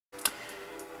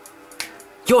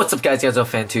Yo, what's up guys,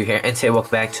 Fan2 here, and today welcome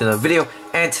back to another video,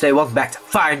 and today welcome back to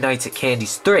Five Nights at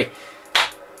Candy's 3.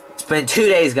 It's been 2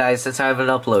 days guys since I haven't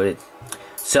uploaded.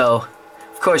 So,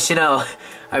 of course, you know,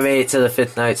 I made it to the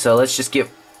 5th night, so let's just get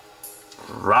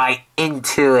right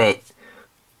into it.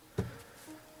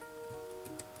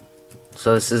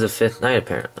 So this is the 5th night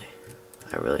apparently.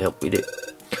 I really hope we do.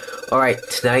 Alright,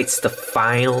 tonight's the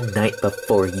final night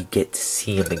before you get to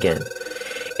see him again.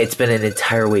 It's been an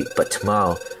entire week, but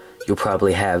tomorrow you'll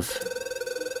probably have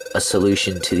a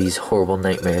solution to these horrible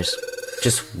nightmares.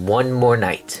 Just one more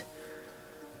night.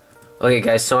 Okay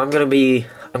guys, so I'm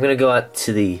gonna go out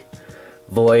to the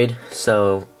void,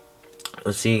 so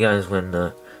I'll see you guys when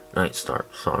the night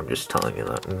starts. So I'm just telling you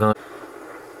that I'm going.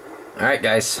 Alright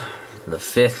guys, the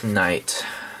 5th night.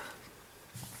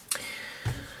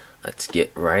 Let's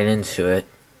get right into it.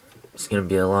 It's gonna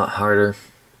be a lot harder,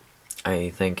 I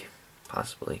think,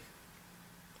 possibly.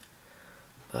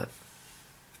 But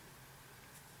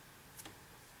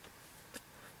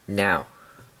now,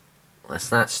 let's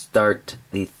not start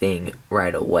the thing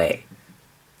right away.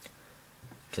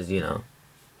 Because, you know,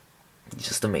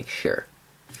 just to make sure.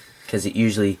 Because it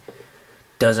usually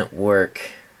doesn't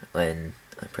work when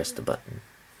I press the button.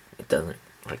 It doesn't,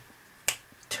 like,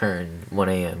 turn 1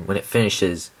 AM. When it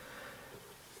finishes,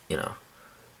 you know,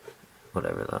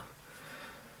 whatever though.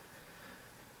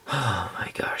 Oh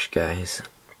my gosh, guys.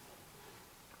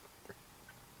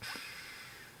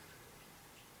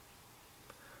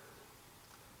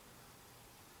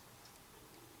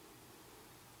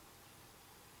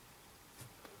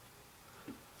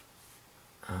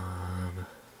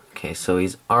 Okay, so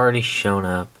he's already shown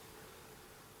up.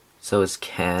 So is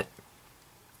Cat.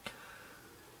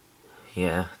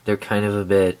 Yeah, they're kind of a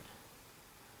bit.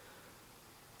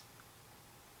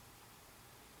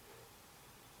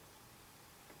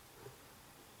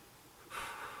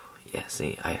 Yeah,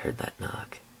 see, I heard that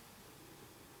knock.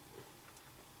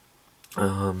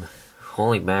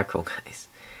 Holy mackerel, guys.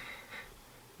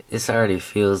 This already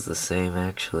feels the same,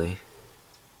 actually.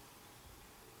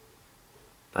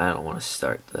 But I don't want to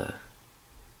start the,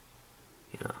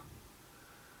 you know.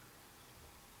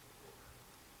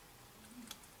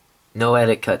 No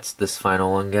edit cuts this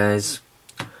final one, guys.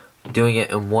 I'm doing it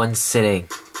in one sitting.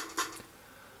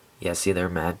 Yeah, see, they're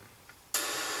mad.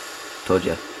 Told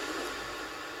ya.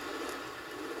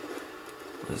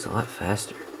 Well, he's a lot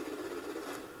faster.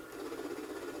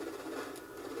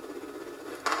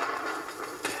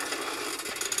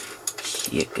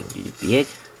 Shit, gonna be big.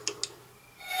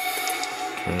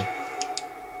 Okay.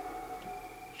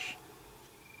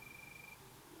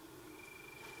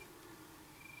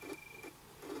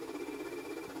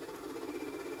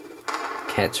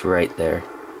 Cat's right there.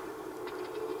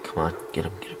 Come on, get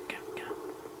him, get him, get him, get him.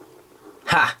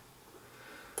 Ha!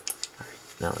 Alright,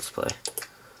 now let's play.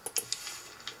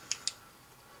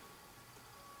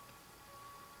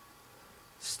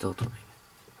 Still 20.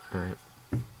 Alright.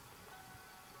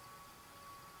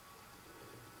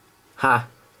 Ha!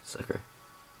 Sucker.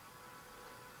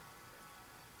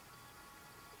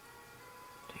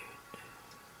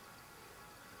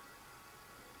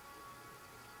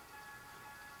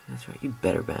 That's right, you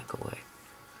better back away.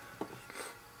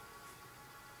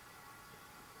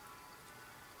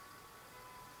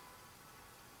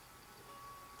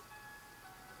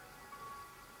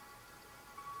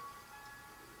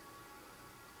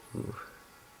 Ooh.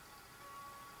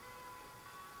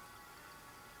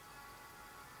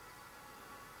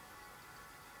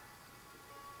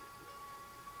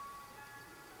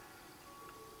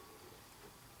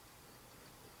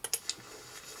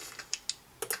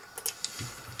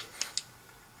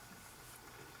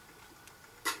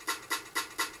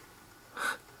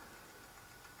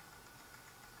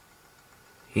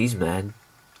 He's mad.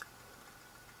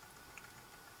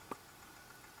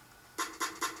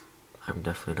 I'm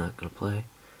definitely not gonna play.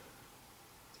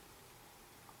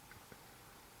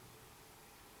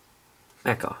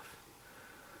 Back off.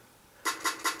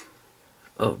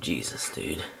 Oh, Jesus,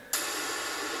 dude.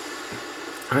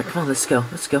 Alright, come on, let's go.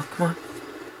 Let's go, come on.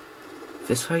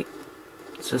 Fist fight?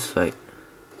 Let's fist fight.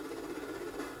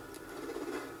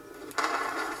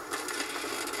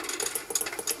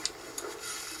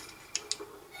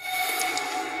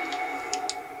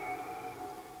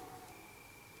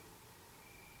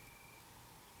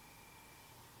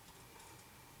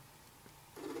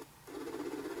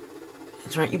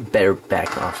 That's right, you better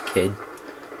back off, kid.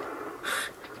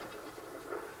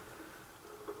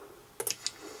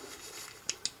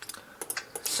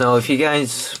 So, if you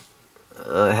guys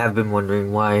have been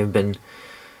wondering why I've been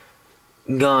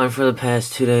gone for the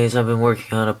past 2 days, I've been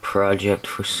working on a project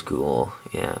for school.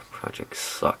 Yeah, projects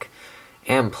suck.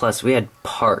 And plus, we had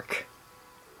park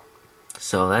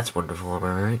So that's wonderful, am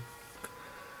I right?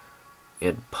 We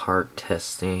had part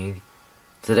testing.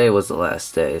 Today was the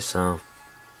last day, so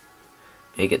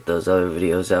may get those other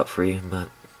videos out for you, but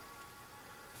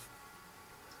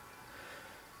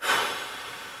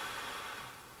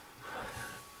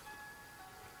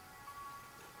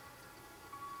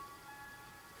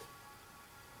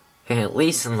and at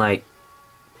least in like,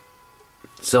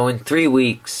 so in 3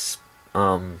 weeks,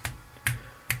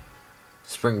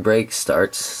 spring break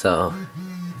starts, so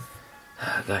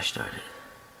gosh darn it.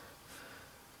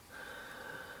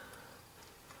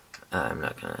 I'm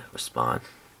not gonna respond.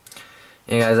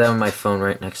 Hey guys, I have my phone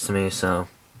right next to me, so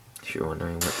if you're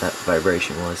wondering what that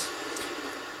vibration was.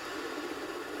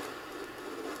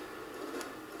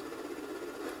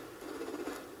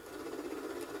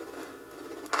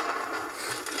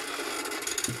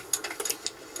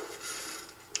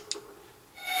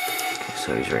 Okay,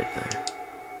 so he's right there.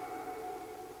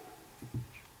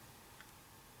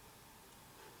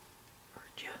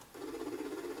 Heard ya.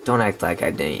 Don't act like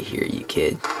I didn't hear you,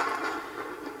 kid.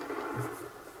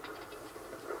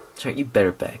 Sorry, you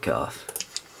better back off.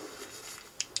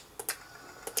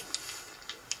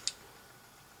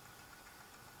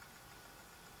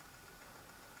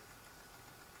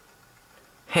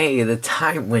 Hey, the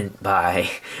time went by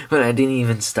when I didn't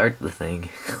even start the thing.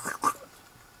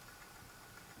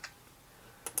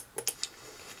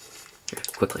 Here,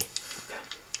 quickly. Okay.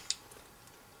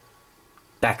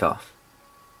 Back off.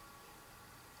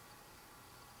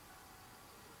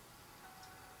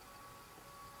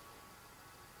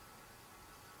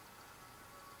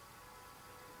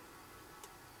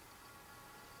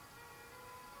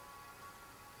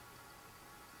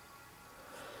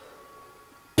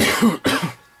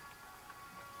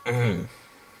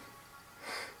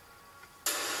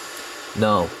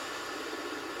 No.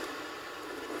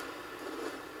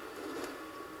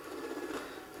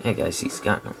 Yeah, guys, he's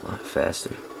gotten a lot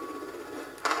faster.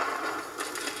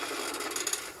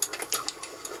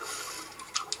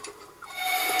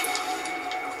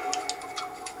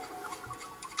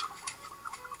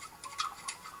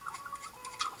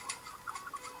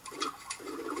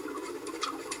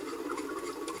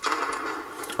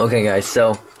 Okay, guys,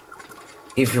 so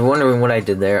if you're wondering what I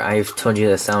did there, I've told you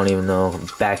this, I don't even know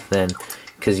back then,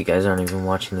 because you guys aren't even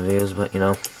watching the videos, but you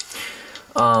know.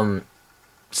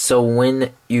 So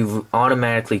when you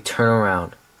automatically turn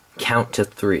around, count to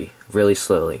 3 really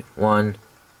slowly. 1,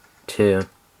 2,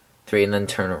 3, and then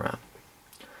turn around.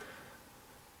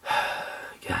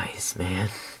 Guys, man.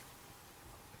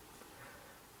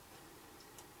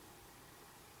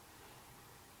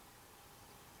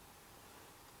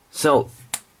 So,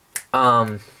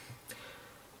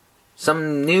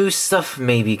 some new stuff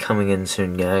may be coming in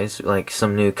soon, guys. Like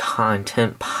some new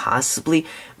content, possibly.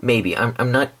 Maybe.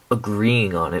 I'm not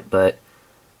agreeing on it, but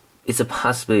it's a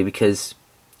possibility because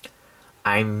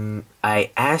I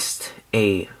asked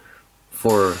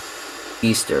for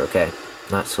Easter, okay?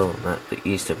 Not the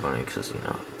Easter bunny, because you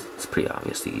know it's pretty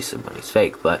obvious the Easter bunny's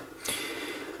fake, but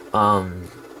a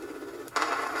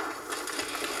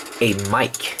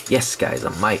mic. Yes, guys,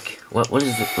 a mic. What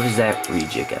does that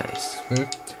read, you guys?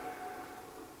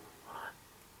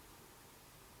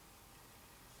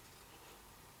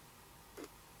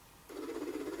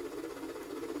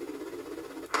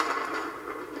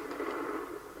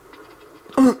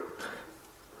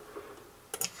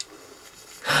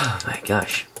 Oh my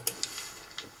gosh.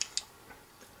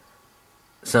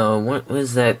 So what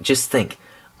was that? Just think,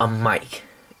 a mic.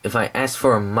 If I ask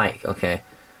for a mic, okay,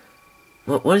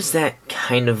 what does that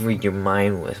kind of read your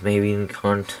mind with? Maybe the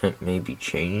content may be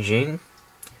changing.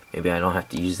 Maybe I don't have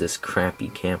to use this crappy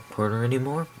camcorder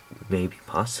anymore. Maybe,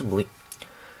 possibly.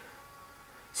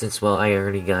 Since, well, I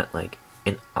already got like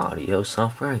an audio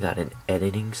software, I got an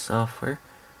editing software,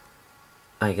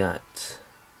 I got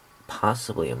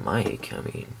possibly a mic. I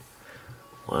mean,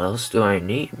 what else do I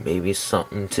need? Maybe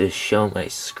something to show my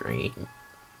screen.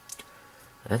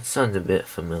 That sounds a bit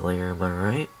familiar, am I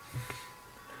right?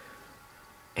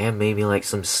 And maybe like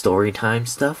some story time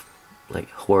stuff,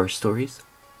 like horror stories.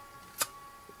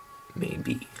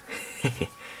 Maybe.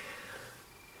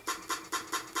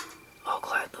 Oh,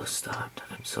 glad those stopped.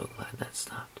 I'm so glad that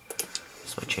stopped.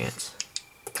 It's my chance.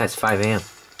 Guys, 5 a.m.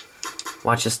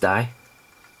 Watch us die.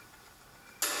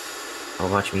 Or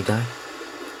watch me die.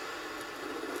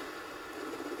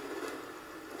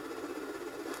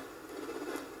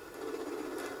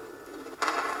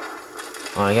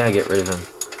 Oh, I gotta get rid of him.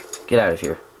 Get out of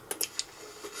here.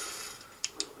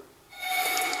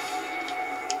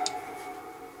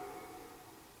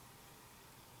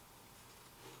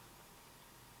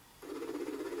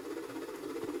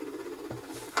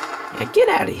 Yeah, get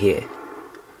out of here.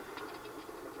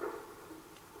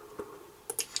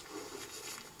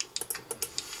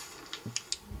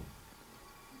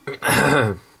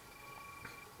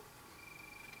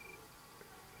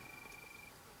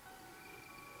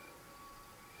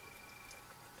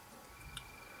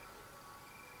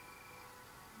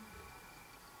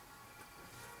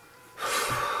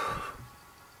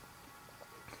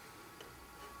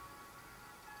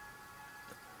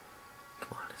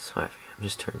 It's 5 a.m.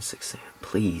 Just turned 6 a.m.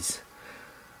 Please.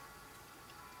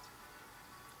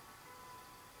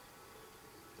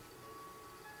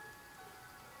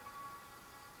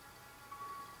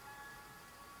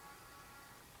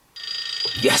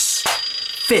 Yes!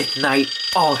 5th night,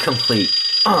 all complete.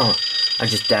 I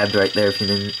just dabbed right there if you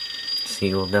didn't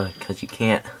see. Well done, because you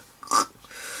can't.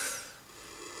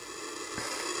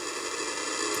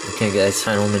 Okay guys,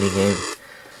 final mini game.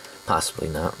 Possibly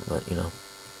not, but you know.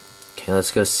 Okay,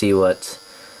 let's go see what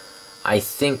I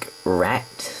think rat,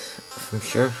 if I'm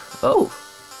sure. Oh!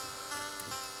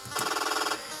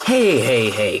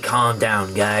 Hey, calm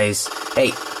down guys.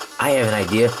 Hey, I have an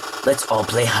idea. Let's all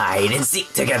play hide and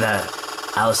seek together.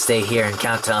 I'll stay here and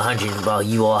count to 100 while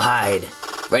you all hide.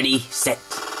 Ready, set,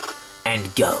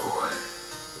 and go.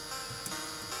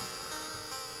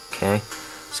 Okay,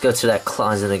 let's go to that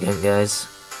closet again, guys.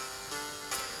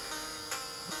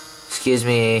 Excuse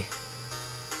me.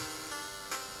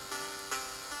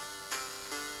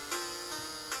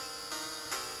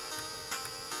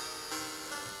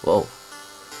 Whoa.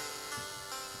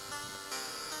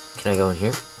 Can I go in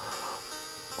here?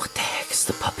 What the heck is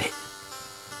the puppet?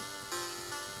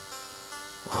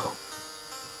 Whoa.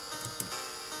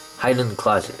 Hide in the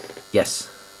closet. Yes.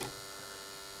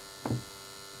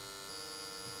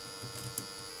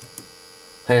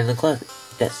 Hide in the closet.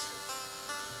 Yes.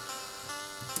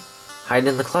 Hide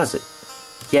in the closet.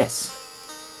 Yes.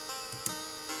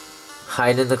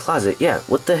 Hide in the closet. Yeah,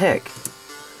 what the heck?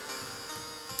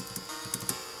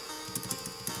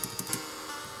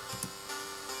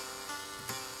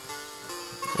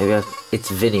 Maybe it's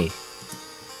Vinny.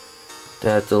 Do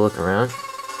I have to look around?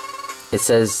 It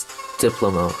says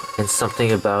Diplomo and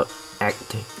something about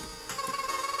acting.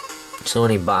 So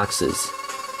many boxes.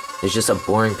 There's just a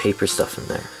boring paper stuff in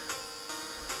there.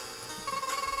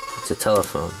 It's a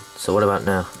telephone. So what about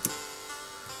now?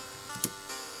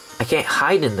 I can't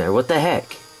hide in there. What the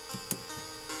heck?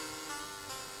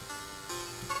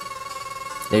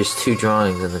 There's 2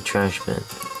 drawings in the trash bin.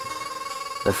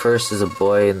 The first is a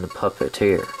boy and the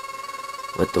puppeteer,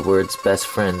 with the words best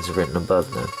friends written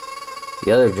above them.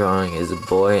 The other drawing is a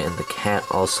boy and the cat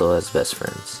also as best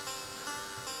friends.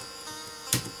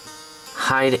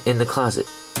 Hide in the closet.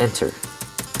 Enter.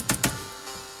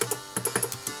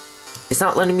 It's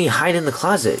not letting me hide in the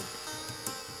closet.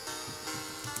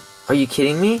 Are you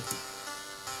kidding me?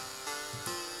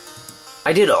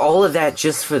 I did all of that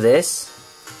just for this?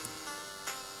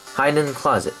 Hide in the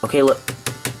closet. Okay, look.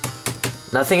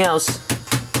 Nothing else.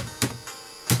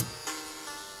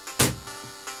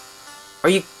 Are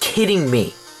you kidding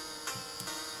me?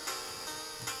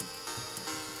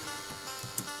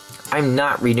 I'm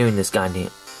not redoing this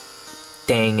goddamn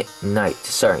dang night.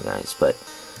 Sorry guys, but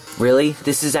really?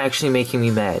 This is actually making me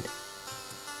mad.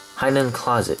 Hide in the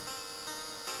closet.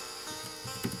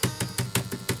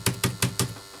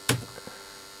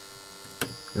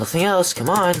 Nothing else. Come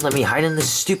on, let me hide in this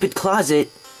stupid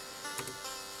closet.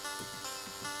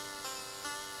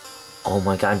 Oh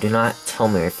my god, do not tell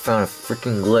me I found a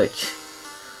freaking glitch.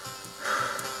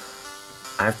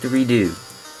 I have to redo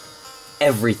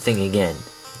everything again.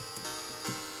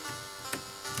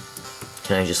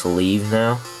 Can I just leave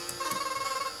now?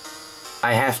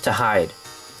 I have to hide.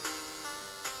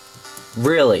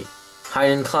 Really?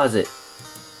 Hide in closet.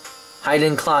 Hide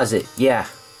in closet, yeah.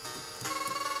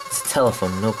 It's a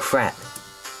telephone, no crap.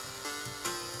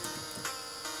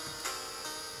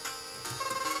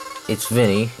 It's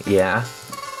Vinny, yeah.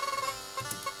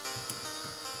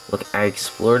 Look, I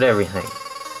explored everything.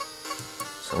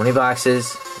 So many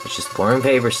boxes. There's just boring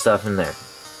paper stuff in there.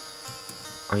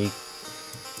 Are you...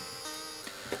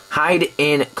 Hide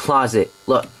in closet.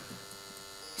 Look.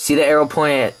 See the arrow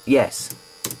pointing at... Yes.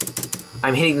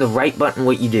 I'm hitting the right button,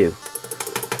 what you do.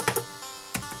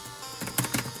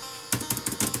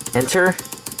 Enter.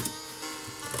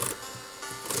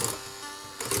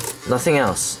 Nothing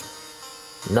else.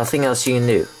 Nothing else you can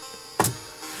do.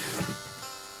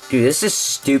 Dude, this is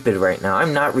stupid right now.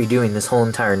 I'm not redoing this whole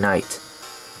entire night.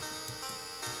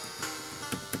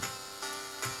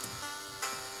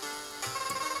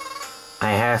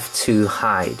 I have to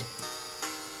hide.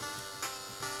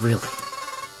 Really?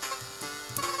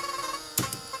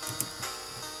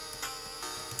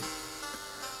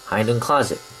 Hide in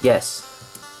closet. Yes.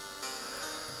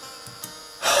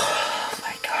 Oh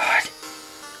my god.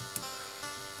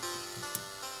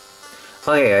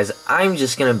 Okay guys, I'm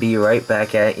just gonna be right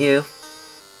back at you.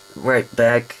 Right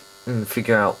back and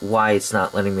figure out why it's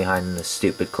not letting me hide in this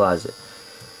stupid closet.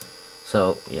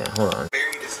 So, yeah, hold on.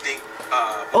 Very distinct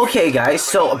Okay, guys,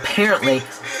 so apparently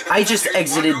I just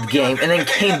exited the game and then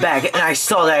came back and I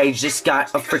saw that I just got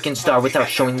a freaking star without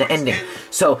showing the ending.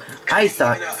 So I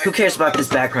thought, who cares about this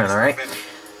background, alright?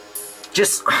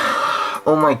 Just,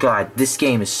 oh my god, this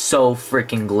game is so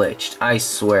freaking glitched, I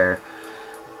swear.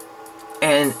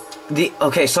 And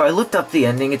okay, so I looked up the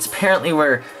ending. It's apparently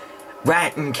where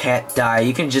Rat and Cat die.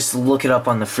 You can just look it up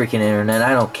on the freaking internet.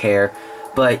 I don't care.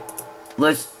 But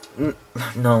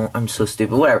no, I'm so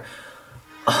stupid. Whatever.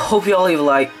 I hope you all leave a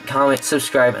like, comment,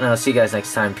 subscribe, and I'll see you guys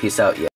next time. Peace out, yeah.